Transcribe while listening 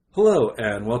Hello,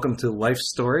 and welcome to Life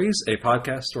Stories, a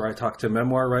podcast where I talk to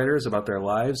memoir writers about their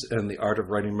lives and the art of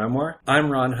writing memoir. I'm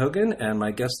Ron Hogan, and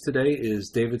my guest today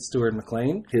is David Stewart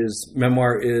McLean. His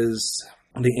memoir is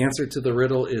The Answer to the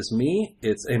Riddle Is Me.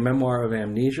 It's a memoir of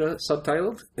amnesia,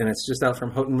 subtitled, and it's just out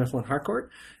from Houghton Mifflin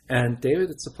Harcourt. And David,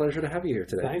 it's a pleasure to have you here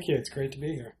today. Thank you. It's great to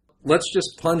be here. Let's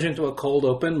just plunge into a cold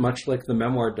open, much like the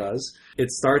memoir does.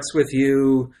 It starts with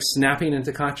you snapping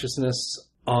into consciousness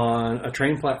on a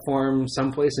train platform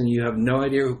someplace, and you have no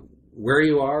idea where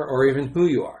you are or even who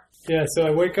you are. Yeah, so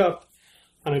I wake up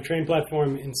on a train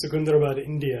platform in Secunderabad,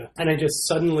 India, and I just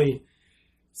suddenly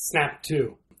snap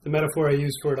to. The metaphor I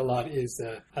use for it a lot is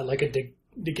like a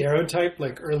daguerreotype,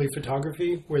 like early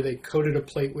photography, where they coated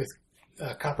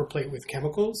a copper plate with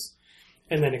chemicals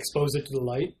and then expose it to the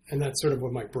light. And that's sort of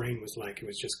what my brain was like. It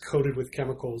was just coated with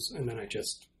chemicals, and then I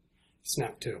just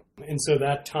snap to. And so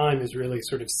that time is really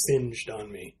sort of singed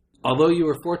on me. Although you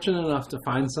were fortunate enough to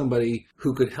find somebody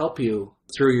who could help you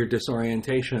through your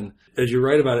disorientation, as you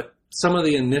write about it, some of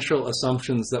the initial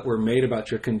assumptions that were made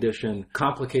about your condition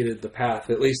complicated the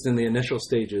path, at least in the initial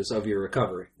stages of your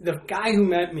recovery. The guy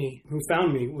who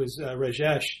found me, was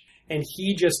Rajesh, and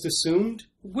he just assumed,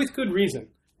 with good reason,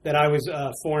 that I was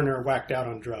a foreigner whacked out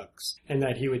on drugs and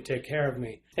that he would take care of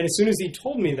me. And as soon as he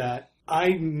told me that,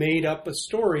 I made up a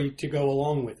story to go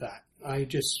along with that. I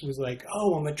just was like,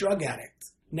 oh, I'm a drug addict.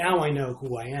 Now I know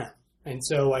who I am. And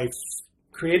so I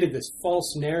created this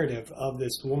false narrative of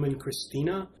this woman,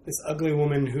 Christina, this ugly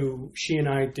woman who she and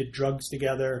I did drugs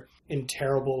together in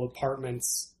terrible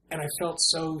apartments. And I felt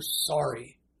so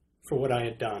sorry for what I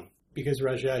had done because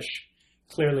Rajesh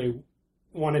clearly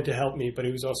wanted to help me, but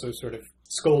he was also sort of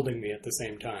scolding me at the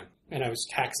same time. And I was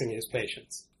taxing his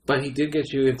patience. But he did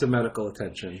get you into medical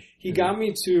attention. He got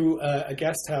me to a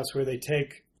guest house where they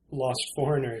take lost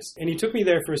foreigners. And he took me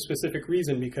there for a specific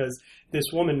reason because this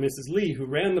woman, Mrs. Lee, who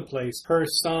ran the place, her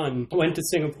son went to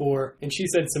Singapore and she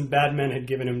said some bad men had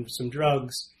given him some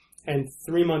drugs. And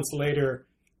 3 months later,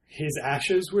 his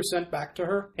ashes were sent back to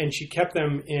her and she kept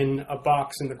them in a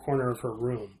box in the corner of her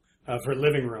room, of her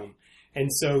living room.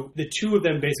 And so the two of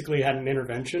them basically had an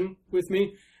intervention with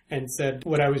me and said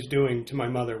what I was doing to my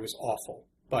mother was awful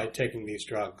by taking these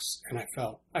drugs. And I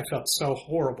felt so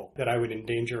horrible that I would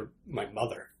endanger my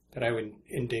mother, that I would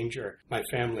endanger my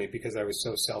family because I was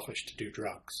so selfish to do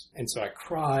drugs. And so I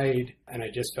cried and I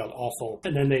just felt awful.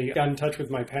 And then they got in touch with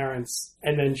my parents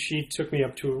and then she took me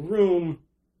up to a room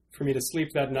for me to sleep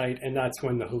that night. And that's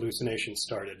when the hallucinations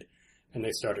started. And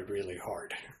they started really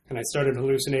hard. And I started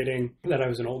hallucinating that I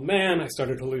was an old man. I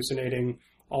started hallucinating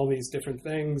all these different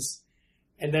things.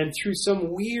 And then through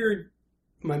some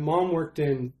my mom worked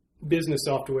in business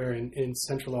software in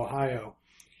Central Ohio,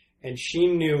 and she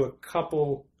knew a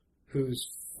couple whose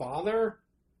father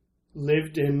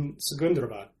lived in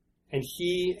Secunderabad, and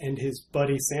he and his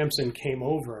buddy Samson came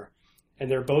over,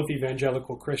 and they're both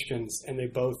evangelical Christians, and they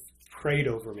both prayed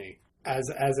over me as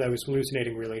I was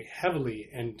hallucinating really heavily.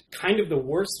 And kind of the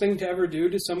worst thing to ever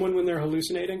do to someone when they're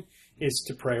hallucinating is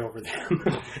to pray over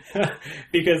them.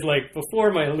 Because like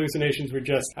before, my hallucinations were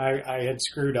just, I had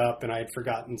screwed up and I had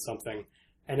forgotten something.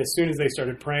 And as soon as they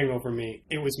started praying over me,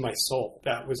 it was my soul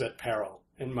that was at peril.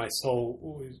 And my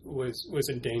soul was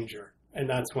in danger. And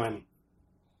that's when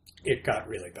it got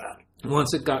really bad.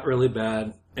 Once it got really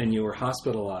bad and you were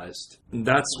hospitalized,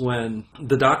 that's when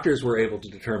the doctors were able to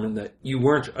determine that you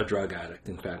weren't a drug addict,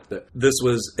 in fact, that this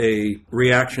was a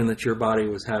reaction that your body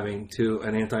was having to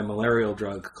an anti-malarial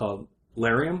drug called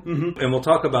Lariam. Mm-hmm. And we'll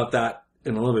talk about that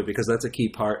in a little bit because that's a key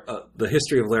part. The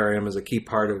history of Lariam is a key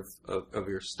part of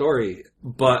your story.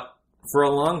 But for a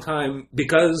long time,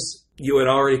 because you had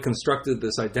already constructed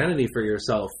this identity for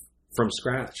yourself from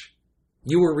scratch,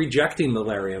 you were rejecting the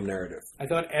Lariam narrative. I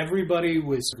thought everybody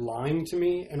was lying to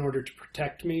me in order to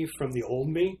protect me from the old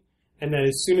me. And that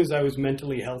as soon as I was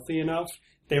mentally healthy enough,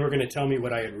 they were going to tell me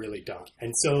what I had really done.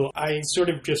 And so I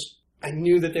I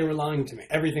knew that they were lying to me.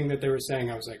 Everything that they were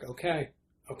saying, I was like, okay.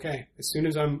 As soon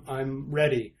as I'm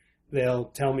ready,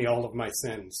 they'll tell me all of my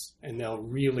sins and they'll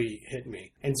really hit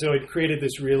me. And so it created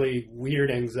this really weird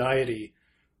anxiety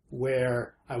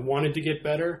where I wanted to get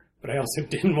better, but I also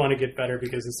didn't want to get better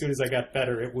because as soon as I got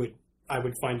better, I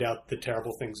would find out the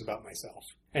terrible things about myself.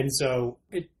 And so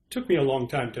it took me a long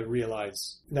time to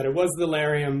realize that it was the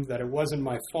Lariam, that it wasn't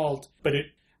my fault, but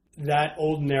that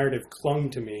old narrative clung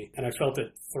to me, and I felt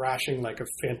it thrashing like a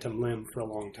phantom limb for a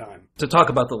long time. To talk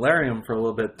about the Lariam for a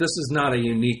little bit, this is not a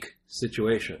unique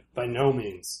situation. By no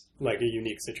means like a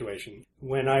unique situation.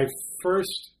 When I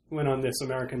first went on This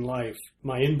American Life,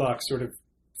 my inbox sort of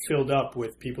filled up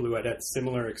with people who had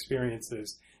similar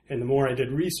experiences. And the more I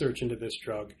did research into this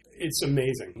drug, it's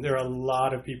amazing. There are a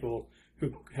lot of people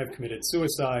who have committed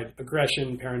suicide.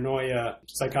 Aggression, paranoia,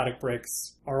 psychotic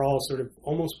breaks are all sort of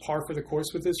almost par for the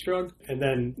course with this drug. And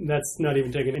then that's not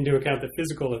even taking into account the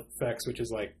physical effects, which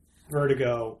is like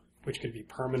vertigo, which could be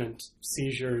permanent,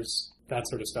 seizures, that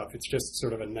sort of stuff. It's just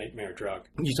sort of a nightmare drug.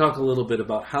 You talk a little bit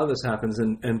about how this happens,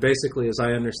 and basically, as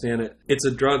I understand it, it's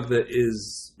a drug that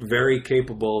is very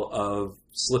capable of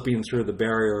slipping through the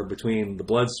barrier between the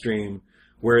bloodstream,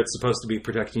 where it's supposed to be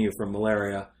protecting you from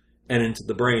malaria, and into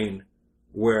the brain,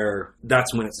 where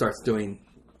that's when it starts doing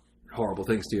horrible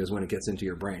things to you, is when it gets into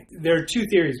your brain. There are two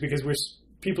theories, because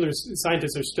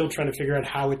scientists are still trying to figure out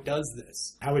how it does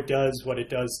this, how it does what it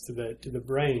does to the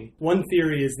brain. One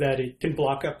theory is that it can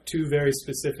block up two very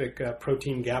specific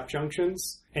protein gap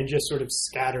junctions and just sort of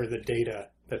scatter the data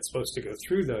that's supposed to go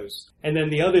through those. And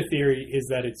then the other theory is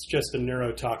that it's just a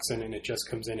neurotoxin and it just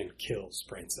comes in and kills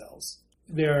brain cells.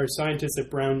 There are scientists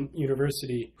at Brown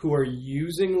University who are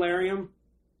using Lariam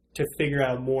to figure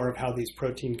out more of how these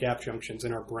protein gap junctions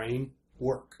in our brain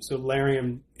work. So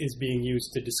Lariam is being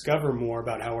used to discover more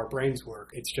about how our brains work.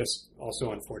 It's just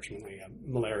also, unfortunately,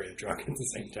 a malaria drug at the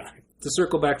same time. To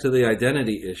circle back to the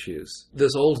identity issues,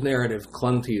 this old narrative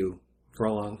clung to you for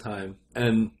a long time.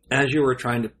 And as you were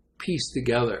trying to piece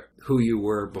together who you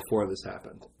were before this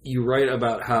happened, you write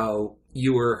about how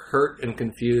you were hurt and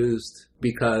confused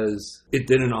because it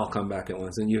didn't all come back at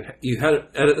once. And you had,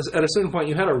 at a certain point,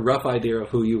 you had a rough idea of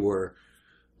who you were.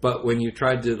 But when you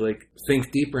tried to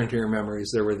think deeper into your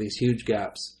memories, there were these huge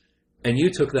gaps. And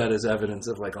you took that as evidence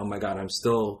of oh my God, I'm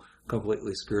still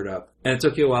completely screwed up. And it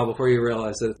took you a while before you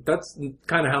realized that that's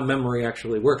kind of how memory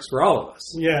actually works for all of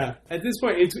us. Yeah. At this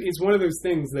point, it's one of those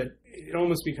things that it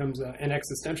almost becomes an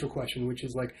existential question, which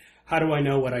is how do I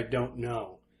know what I don't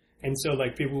know? And so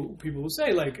people will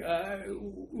say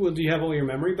well, do you have all your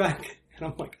memory back? And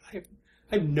I'm like, I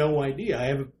have no idea. I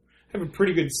have a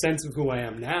pretty good sense of who I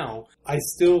am now. I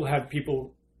still have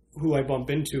people who I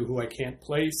bump into who I can't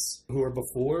place, who are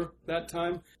before that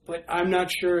time. But I'm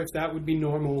not sure if that would be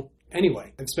normal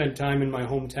anyway. I've spent time in my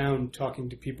hometown talking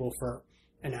to people for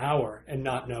an hour and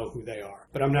not know who they are.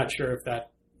 But I'm not sure if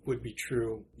that would be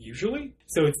true usually.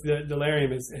 So it's the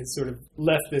Lariam has sort of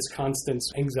left this constant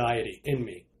anxiety in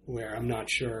me where I'm not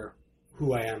sure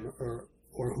who I am or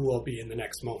who I'll be in the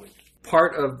next moment.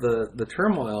 Part of the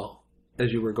turmoil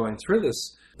as you were going through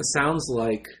this, it sounds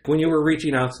like when you were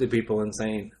reaching out to people and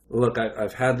saying, look,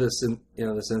 I've had this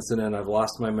incident, I've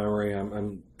lost my memory,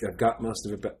 I've got most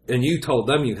of it back. And you told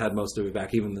them you had most of it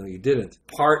back, even though you didn't.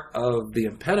 Part of the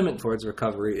impediment towards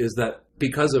recovery is that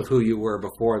because of who you were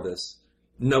before this,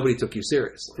 nobody took you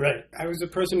seriously. Right. I was a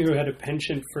person who had a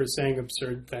penchant for saying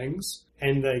absurd things.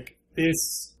 And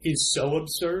this is so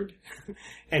absurd.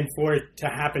 And for it to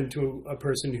happen to a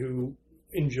person who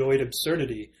enjoyed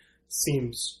absurdity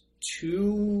seems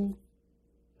too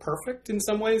perfect in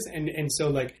some ways. And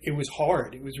so it was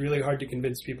hard. It was really hard to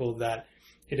convince people that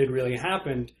it had really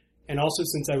happened. And also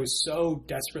since I was so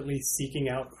desperately seeking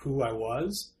out who I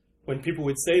was, when people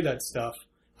would say that stuff,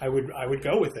 I would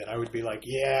go with it. I would be like,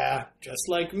 yeah, just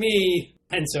like me.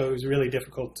 And so it was really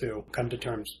difficult to come to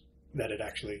terms that it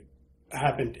actually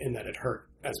happened and that it hurt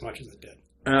as much as it did.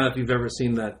 I don't know if you've ever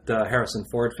seen that Harrison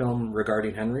Ford film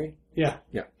regarding Henry. Yeah.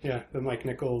 Yeah. Yeah, the Mike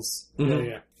Nichols. Mm-hmm.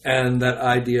 Yeah. And that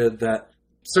idea that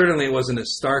certainly it wasn't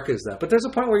as stark as that, but there's a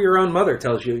point where your own mother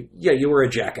tells you, yeah, you were a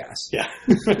jackass. Yeah.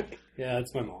 Yeah,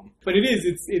 that's my mom. But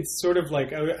it's sort of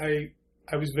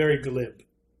I was very glib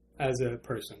as a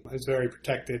person. I was very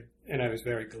protected and I was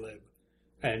very glib.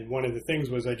 And one of the things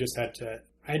was I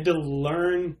had to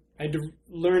learn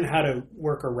how to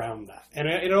work around that. And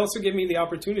it also gave me the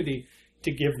opportunity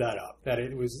to give that up, that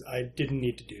I didn't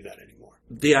need to do that anymore.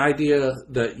 The idea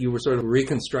that you were sort of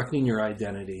reconstructing your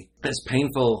identity, as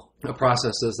painful a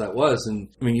process as that was, and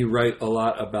I mean, you write a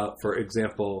lot about, for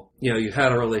example, you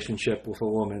had a relationship with a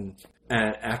woman,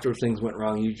 and after things went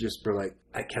wrong, you just were like,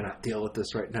 I cannot deal with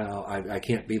this right now. I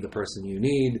can't be the person you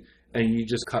need, and you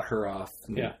just cut her off.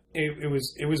 Yeah, it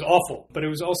was awful, but it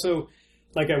was also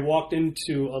I walked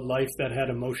into a life that had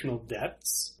emotional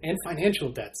debts and financial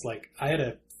debts. I had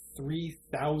a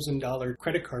 $3,000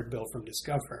 credit card bill from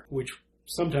Discover, which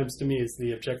sometimes to me is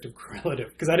the objective correlative,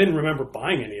 because I didn't remember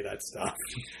buying any of that stuff,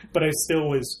 but I still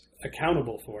was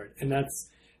accountable for it. And that's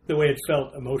the way it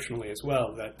felt emotionally as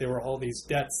well, that there were all these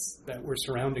debts that were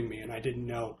surrounding me and I didn't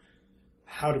know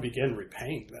how to begin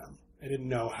repaying them. I didn't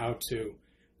know how to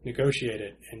negotiate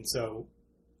it. And so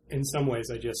in some ways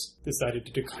I just decided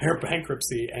to declare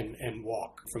bankruptcy and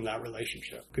walk from that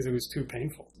relationship because it was too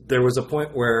painful. There was a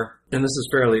point where, and this is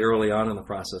fairly early on in the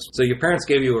process, so your parents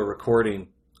gave you a recording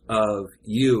of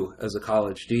you as a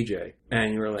college DJ,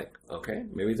 and you were like, okay,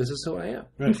 maybe this is who I am.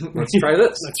 Right. Let's try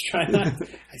this. Let's try that.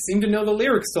 I seem to know the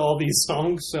lyrics to all these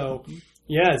songs, so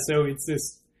yeah. So it's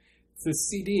this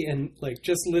CD, and like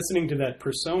just listening to that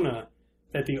persona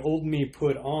that the old me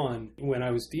put on when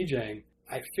I was DJing,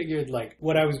 I figured like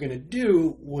what I was going to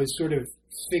do was sort of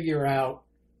figure out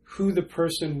who the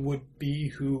person would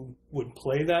be who would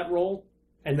play that role.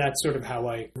 And that's sort of how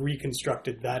I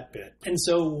reconstructed that bit. And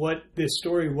so what this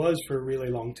story was for a really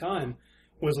long time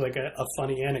was like a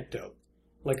funny anecdote,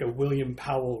 like a William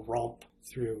Powell romp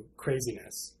through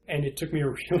craziness. And it took me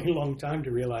a really long time to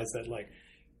realize that like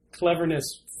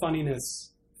cleverness,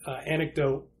 funniness,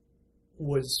 anecdote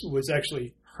was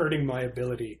actually hurting my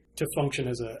ability to function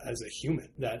as a human.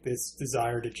 That this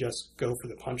desire to just go for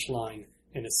the punchline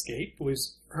and escape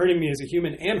was hurting me as a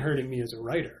human and hurting me as a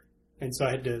writer. And so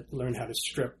I had to learn how to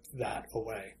strip that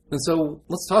away. And so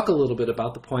let's talk a little bit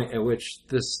about the point at which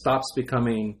this stops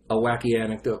becoming a wacky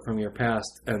anecdote from your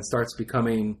past and starts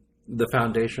becoming the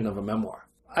foundation of a memoir.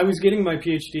 I was getting my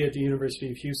PhD at the University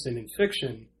of Houston in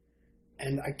fiction,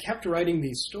 and I kept writing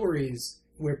these stories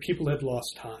where people had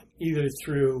lost time, either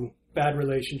through bad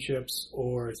relationships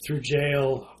or through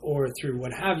jail or through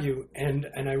what have you. And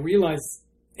I realized,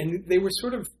 and they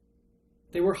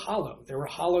were hollow. They were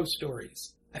hollow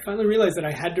stories. I finally realized that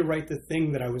I had to write the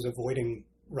thing that I was avoiding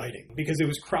writing because it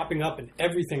was cropping up in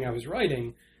everything I was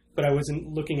writing, but I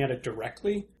wasn't looking at it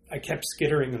directly. I kept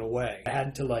skittering it away. I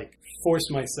had to like force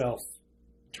myself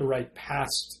to write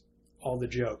past all the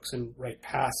jokes and write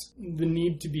past the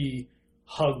need to be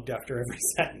hugged after every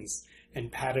sentence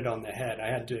and patted on the head. I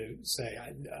had to say,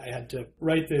 I had to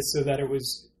write this so that it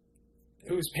was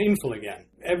painful again.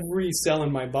 Every cell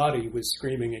in my body was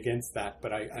screaming against that,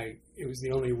 but it was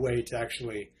the only way to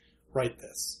actually write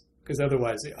this, because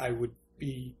otherwise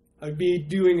I'd be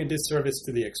doing a disservice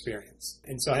to the experience.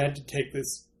 And so I had to take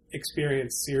this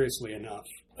experience seriously enough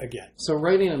again. So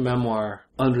writing a memoir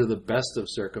under the best of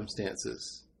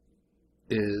circumstances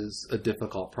is a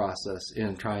difficult process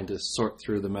in trying to sort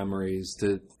through the memories,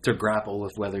 to grapple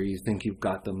with whether you think you've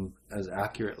got them as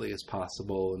accurately as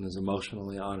possible and as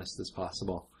emotionally honest as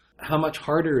possible. How much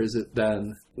harder is it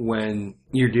then when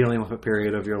you're dealing with a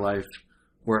period of your life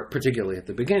where, particularly at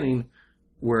the beginning,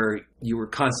 where you were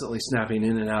constantly snapping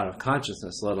in and out of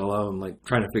consciousness, let alone like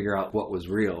trying to figure out what was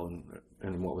real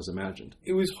and what was imagined?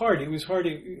 It was hard.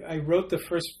 I wrote the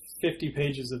first 50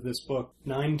 pages of this book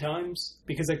 9 times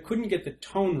because I couldn't get the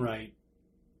tone right,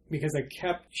 because I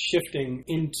kept shifting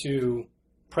into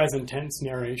present tense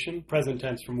narration, present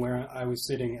tense from where I was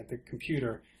sitting at the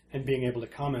computer and being able to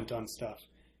comment on stuff.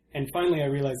 And finally I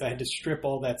realized I had to strip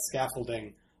all that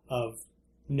scaffolding of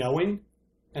knowing,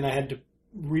 and I had to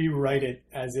rewrite it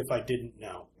as if I didn't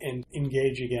know and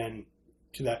engage again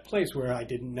to that place where I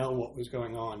didn't know what was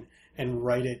going on and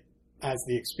write it as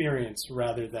the experience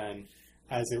rather than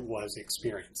as it was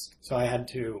experienced. So I had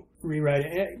to rewrite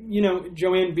it. You know,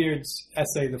 Joanne Beard's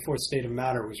essay, The Fourth State of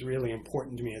Matter, was really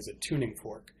important to me as a tuning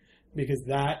fork, because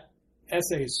that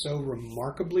essay is so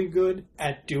remarkably good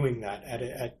at doing that,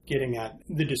 at getting at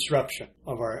the disruption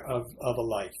of a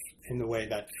life and the way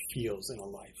that feels in a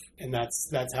life. And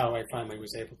that's how I finally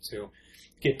was able to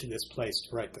get to this place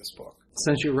to write this book.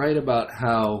 Since you write about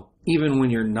how even when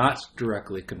you're not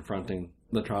directly confronting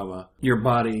the trauma, your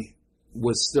body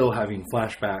was still having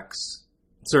flashbacks,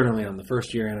 certainly on the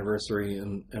first year anniversary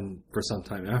and for some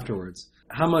time afterwards,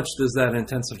 how much does that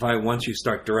intensify once you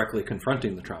start directly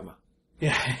confronting the trauma?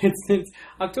 Yeah,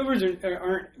 Octobers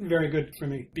aren't very good for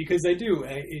me because I do.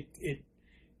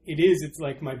 It's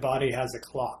like my body has a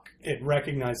clock. It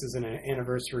recognizes an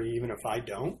anniversary even if I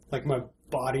don't. Like my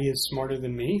body is smarter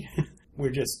than me.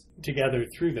 We're just together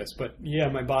through this. But yeah,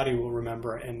 my body will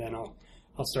remember, and then I'll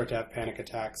start to have panic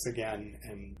attacks again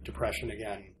and depression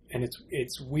again. And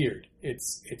it's weird.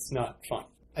 It's not fun.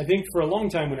 I think for a long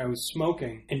time when I was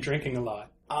smoking and drinking a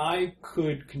lot, I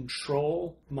could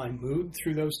control my mood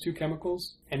through those two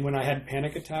chemicals. And when I had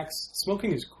panic attacks,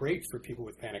 smoking is great for people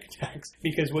with panic attacks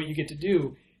because what you get to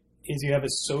do is you have a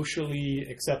socially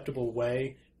acceptable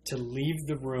way to leave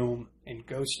the room and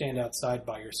go stand outside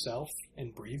by yourself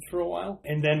and breathe for a while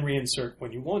and then reinsert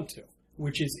when you want to,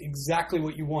 which is exactly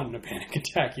what you want in a panic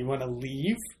attack. You want to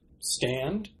leave,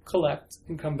 stand, collect,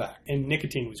 and come back. And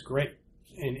nicotine was great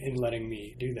in letting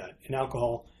me do that. And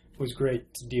alcohol was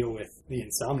great to deal with the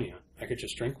insomnia. I could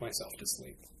just drink myself to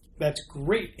sleep. That's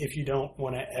great if you don't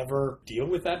want to ever deal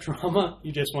with that trauma.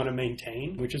 You just want to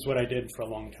maintain, which is what I did for a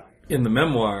long time. In the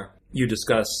memoir, you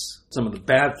discuss some of the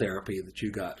bad therapy that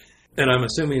you got. And I'm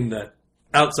assuming that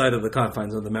outside of the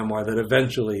confines of the memoir that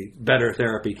eventually better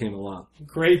therapy came along.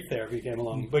 Great therapy came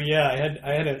along. But yeah,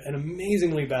 I had an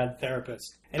amazingly bad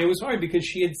therapist. And it was hard because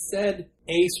she had said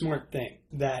a smart thing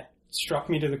that struck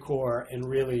me to the core and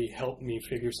really helped me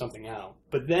figure something out.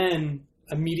 But then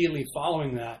immediately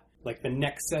following that, like the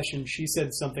next session, she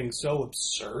said something so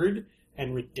absurd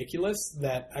and ridiculous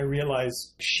that I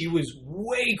realized she was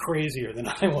way crazier than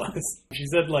I was. She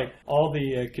said, like, all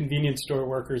the convenience store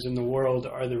workers in the world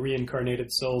are the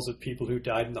reincarnated souls of people who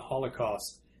died in the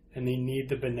Holocaust, and they need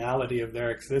the banality of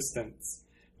their existence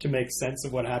to make sense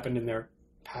of what happened in their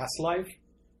past life,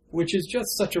 which is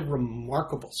just such a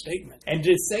remarkable statement. And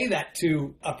to say that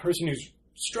to a person who's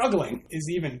struggling is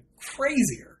even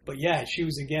crazier. But yeah, she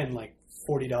was, again, like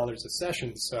 $40 a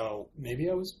session, so maybe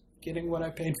I was getting what I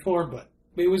paid for, but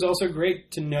it was also great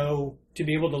to know, to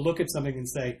be able to look at something and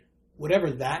say,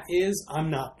 whatever that is, I'm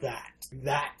not that.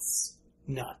 That's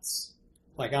nuts.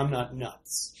 Like, I'm not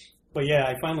nuts. But yeah,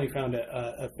 I finally found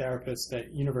a therapist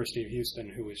at University of Houston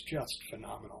who was just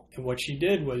phenomenal. And what she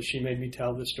did was she made me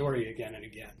tell the story again and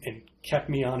again and kept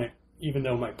me on it, even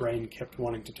though my brain kept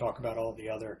wanting to talk about all the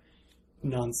other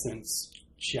nonsense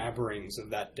jabberings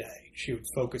of that day. She would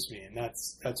focus me, and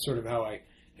that's sort of how I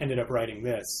ended up writing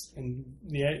this. And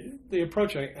the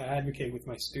approach I advocate with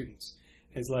my students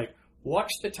is like, watch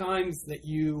the times that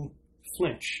you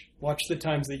flinch. Watch the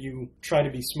times that you try to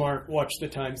be smart. Watch the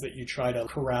times that you try to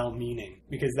corral meaning,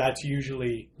 because that's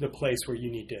usually the place where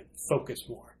you need to focus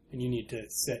more. And you need to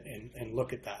sit and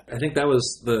look at that. I think that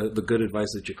was the good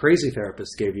advice that your crazy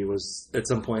therapist gave you, was at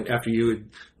some point after you had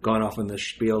gone off on the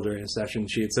spiel during a session,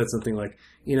 she had said something like,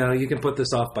 you know, you can put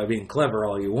this off by being clever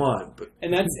all you want. But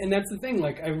And that's the thing.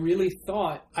 Like, I really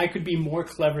thought I could be more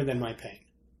clever than my pain.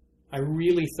 I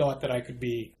really thought that I could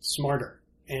be smarter.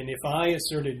 And if I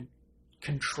asserted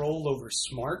control over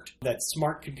smart, that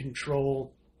smart could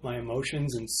control my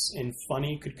emotions and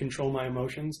funny could control my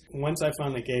emotions. Once I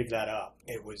finally gave that up,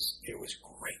 it was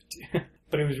great.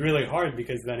 But it was really hard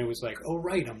because then it was like, oh,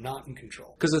 right, I'm not in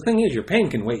control. Because the thing is, your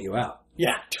pain can wait you out.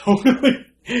 Yeah, totally.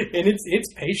 And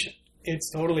it's patient.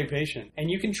 It's totally patient. And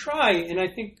you can try, and I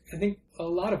think a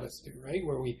lot of us do, right?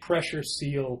 Where we pressure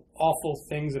seal awful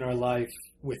things in our life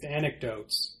with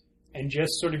anecdotes and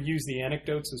just sort of use the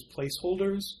anecdotes as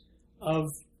placeholders of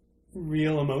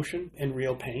real emotion and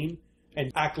real pain, and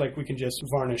act like we can just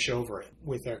varnish over it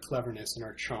with our cleverness and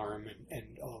our charm and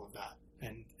all of that.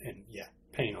 And yeah,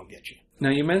 pain will get you. Now,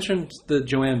 you mentioned the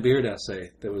Joanne Beard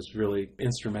essay that was really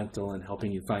instrumental in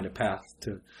helping you find a path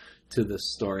to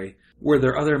this story. Were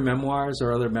there other memoirs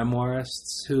or other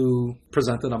memoirists who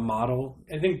presented a model?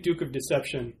 I think Duke of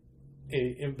Deception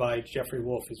by Jeffrey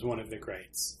Wolf is one of the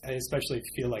greats. I especially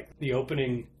feel like the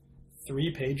opening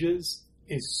 3 pages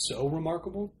is so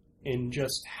remarkable in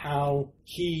just how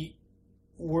he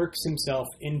works himself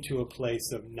into a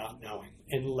place of not knowing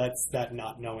and lets that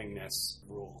not knowingness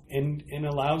rule and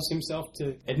allows himself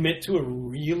to admit to a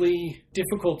really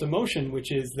difficult emotion,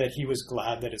 which is that he was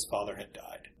glad that his father had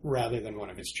died rather than one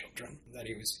of his children, that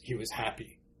he was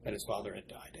happy that his father had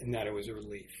died and that it was a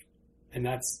relief. And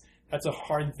that's a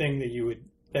hard thing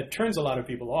that turns a lot of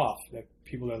people off, that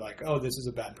people are like, oh, this is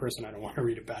a bad person, I don't want to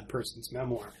read a bad person's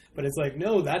memoir. But it's like,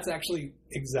 no, that's actually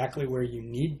exactly where you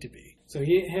need to be. So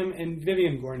him and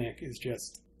Vivian Gornick is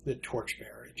just the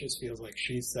torchbearer. It just feels like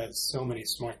she says so many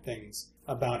smart things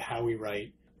about how we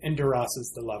write. And Duras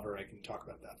is the lover. I can talk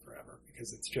about that forever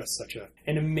because it's just such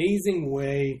an amazing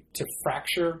way to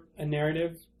fracture a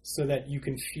narrative so that you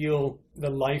can feel the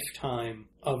lifetime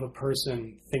of a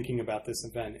person thinking about this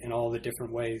event and all the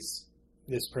different ways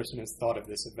this person has thought of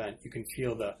this event. You can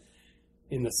feel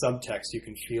in the subtext, you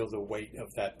can feel the weight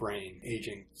of that brain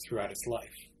aging throughout its life.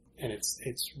 And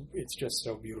it's just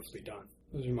so beautifully done.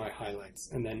 Those are my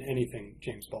highlights. And then anything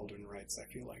James Baldwin writes, I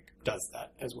feel like, does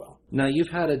that as well. Now, you've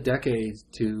had a decade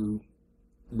to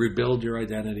rebuild your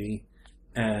identity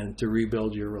and to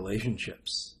rebuild your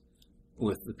relationships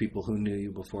with the people who knew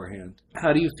you beforehand.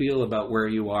 How do you feel about where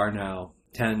you are now,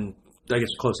 10, I guess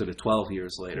closer to 12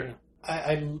 years later? Yeah.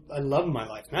 I love my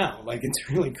life now. Like,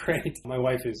 it's really great. My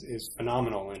wife is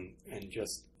phenomenal and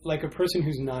just like a person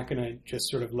who's not going to just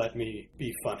sort of let me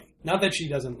be funny. Not that she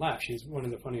doesn't laugh. She's one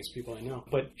of the funniest people I know.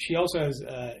 But she also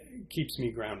keeps me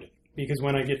grounded. Because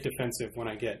when I get defensive, when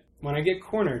I get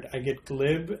cornered, I get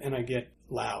glib and I get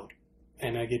loud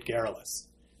and I get garrulous.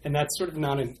 And that's sort of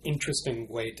not an interesting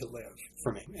way to live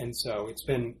for me. And so it's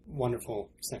been wonderful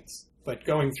since. But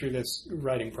going through this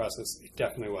writing process, it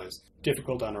definitely was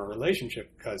difficult on our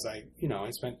relationship because I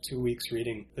spent 2 weeks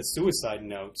reading the suicide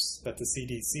notes that the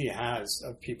CDC has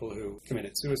of people who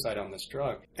committed suicide on this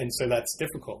drug. And so that's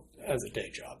difficult as a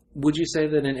day job. Would you say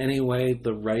that in any way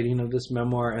the writing of this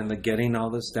memoir and the getting all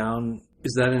this down,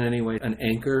 is that in any way an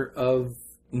anchor of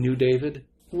New David?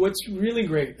 What's really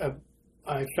great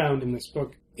I found in this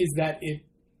book is that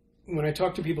when I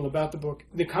talk to people about the book,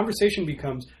 the conversation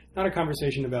becomes not a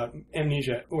conversation about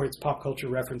amnesia or its pop culture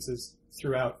references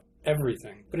throughout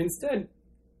everything, but instead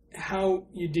how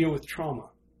you deal with trauma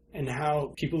and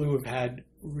how people who have had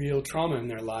real trauma in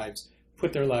their lives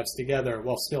put their lives together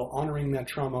while still honoring that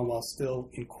trauma, while still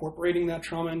incorporating that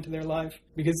trauma into their life,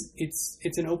 because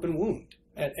it's an open wound.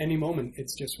 At any moment,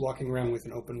 it's just walking around with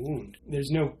an open wound. There's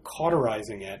no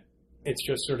cauterizing it. It's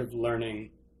just sort of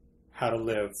learning how to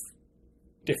live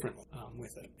differently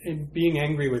with it. And being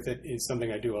angry with it is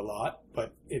something I do a lot,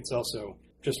 but it's also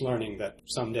just learning that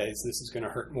some days this is going to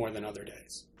hurt more than other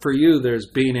days. For you, there's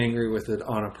being angry with it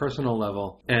on a personal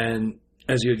level. And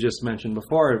as you had just mentioned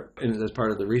before, as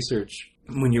part of the research,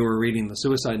 when you were reading the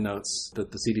suicide notes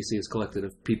that the CDC has collected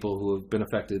of people who have been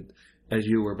affected as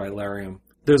you were by Lariam,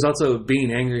 there's also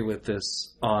being angry with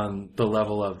this on the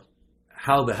level of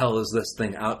how the hell is this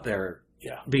thing out there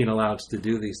being allowed to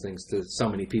do these things to so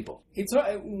many people? It's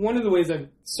one of the ways I've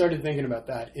started thinking about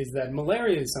that is that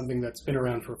malaria is something that's been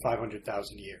around for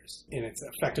 500,000 years, and it's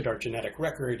affected our genetic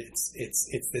record. It's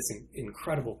this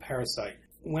incredible parasite.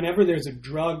 Whenever there's a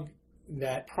drug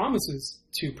that promises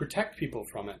to protect people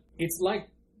from it, it's like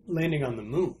landing on the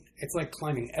moon. It's like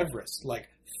climbing Everest. Like,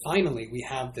 finally, we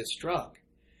have this drug.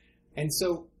 And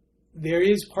so there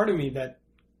is part of me that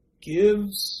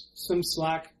gives some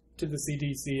slack to the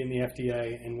CDC and the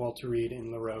FDA and Walter Reed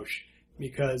and LaRoche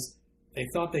because they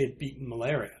thought they had beaten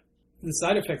malaria. The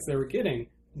side effects they were getting,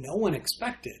 no one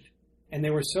expected. And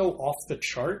they were so off the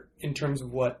chart in terms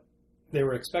of what they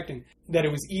were expecting that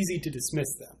it was easy to dismiss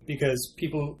them because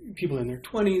people in their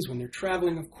 20s, when they're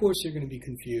traveling, of course they're going to be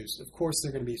confused. Of course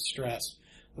they're going to be stressed.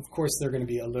 Of course they're going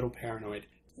to be a little paranoid.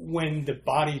 When the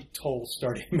body toll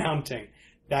started mounting,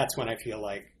 that's when I feel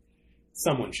like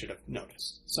someone should have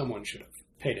noticed. Someone should have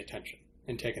paid attention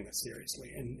and taken this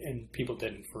seriously. And people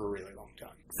didn't for a really long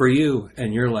time. For you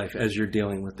and your life as you're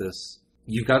dealing with this,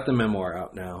 you've got the memoir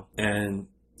out now, and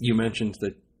you mentioned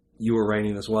that you were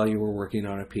writing this while you were working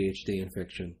on a PhD in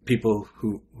fiction. People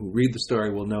who read the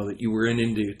story will know that you were in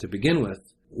India to begin with,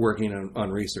 working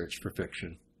on research for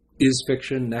fiction. Is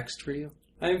fiction next for you?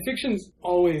 Fiction's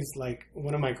always like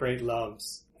one of my great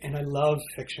loves, and I love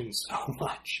fiction so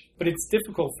much. But it's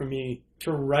difficult for me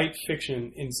to write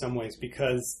fiction in some ways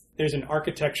because there's an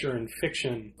architecture in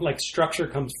fiction, like structure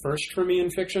comes first for me in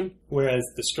fiction, whereas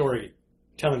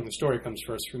telling the story comes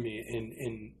first for me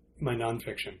in my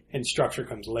nonfiction, and structure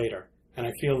comes later. And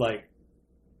I feel like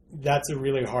that's a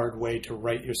really hard way to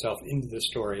write yourself into the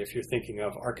story if you're thinking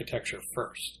of architecture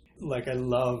first. Like, I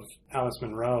love Alice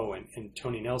Munro and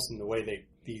Tony Nelson, the way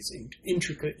these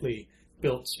intricately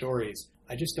built stories.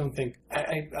 I just don't think,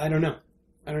 I don't know.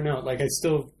 I don't know. Like, I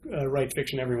still write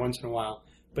fiction every once in a while,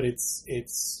 but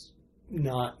it's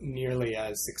not nearly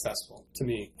as successful to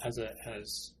me as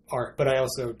art. But I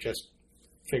also just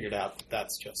figured out that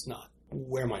that's just not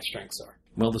where my strengths are.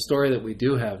 Well, the story that we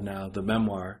do have now, the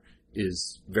memoir,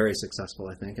 is very successful,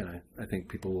 I think, and I think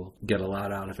people will get a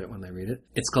lot out of it when they read it.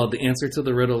 It's called The Answer to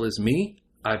the Riddle Is Me.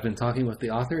 I've been talking with the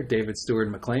author, David Stewart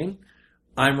McLean.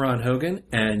 I'm Ron Hogan,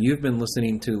 and you've been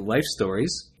listening to Life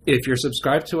Stories. If you're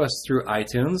subscribed to us through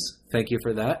iTunes, thank you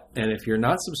for that. And if you're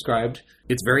not subscribed,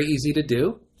 it's very easy to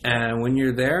do. And when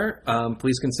you're there,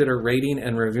 please consider rating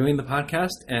and reviewing the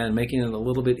podcast and making it a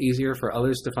little bit easier for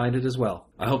others to find it as well.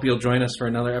 I hope you'll join us for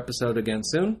another episode again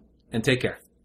soon, and take care.